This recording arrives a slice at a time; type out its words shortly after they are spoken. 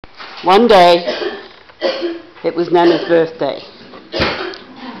One day, it was Nana's birthday.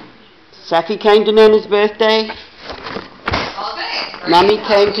 Safi came to Nana's birthday. Mummy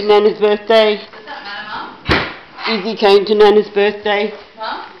came to Nana's birthday. Does that matter, Mum? Izzy came to Nana's birthday.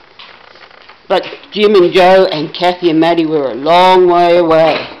 Mum? But Jim and Joe and Kathy and Maddie were a long way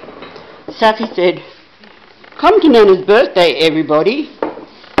away. Safi said, "Come to Nana's birthday, everybody."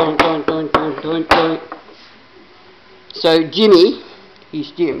 Doink, doink, doink, doink, doink, doink. So Jimmy, he's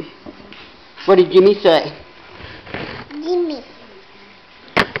Jim. What did Jimmy say?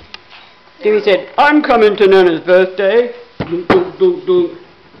 Jimmy said, "I'm coming to Nana's birthday." Doink, doink, doink, doink.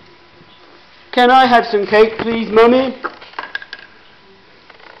 "Can I have some cake, please, Mummy?"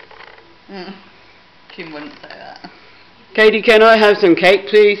 Kim wouldn't say that. "Katie, can I have some cake,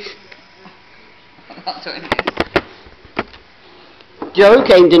 please?" I'm not doing this. Joe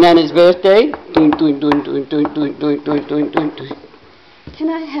came to Nana's birthday. Doink, doink, doink, doink, doink, doink, doink, doink, doink, doink, doink. "Can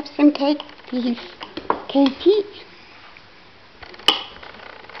I have some cake, please, Katie?"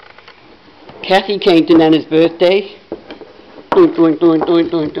 Kathy came to Nana's birthday. Doink, doink, doink, doink,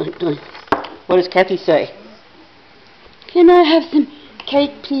 doink, doink, doink. What does Kathy say? "Can I have some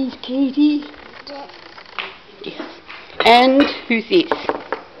cake, please, Katie?" Yes. And who's this?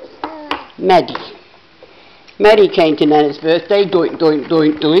 Maddie. Maddie came to Nana's birthday. Doink, doink,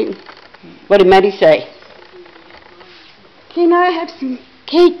 doink, doink. What did Maddie say? "Can I have some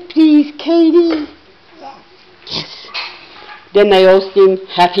cake, please, Katie?" Yes. Then they all sing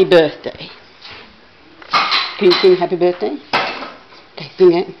happy birthday. Can you sing happy birthday? Okay,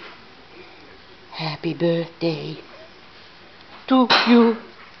 sing it. Happy birthday to you.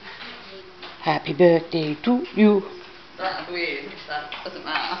 Happy birthday to you. That's weird, that doesn't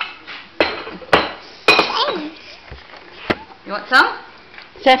matter. You want some?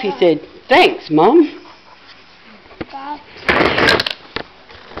 Safi said, "Thanks, Mum."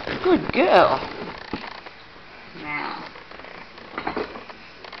 Good girl. Now.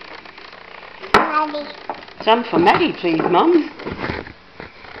 Some for Maddie, please, Mum.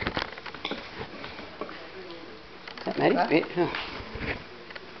 That Maddie's bit. Oh.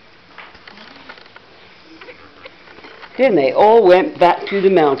 Then they all went back to the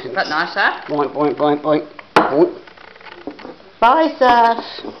mountains. Is that nice, Saf? Boink, boink, boink, boink, boink. Bye, Saf.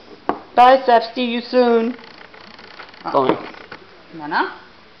 Bye, Saf. See you soon. Boink. Nana?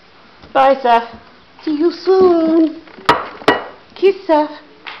 Bye, Saf. See you soon. Kiss, Saf.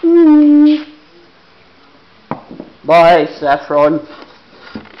 Bye, Saffron.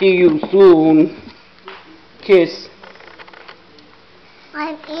 See you soon. Kiss.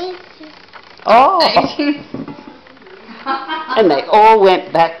 I'm 80. Oh. And they all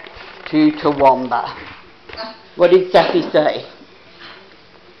went back to Toowoomba. What did Safi say?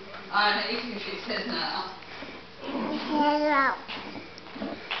 I'm eating, she says now. Hello.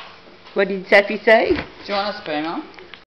 What did Safi say? Do you want a spoon, Mum?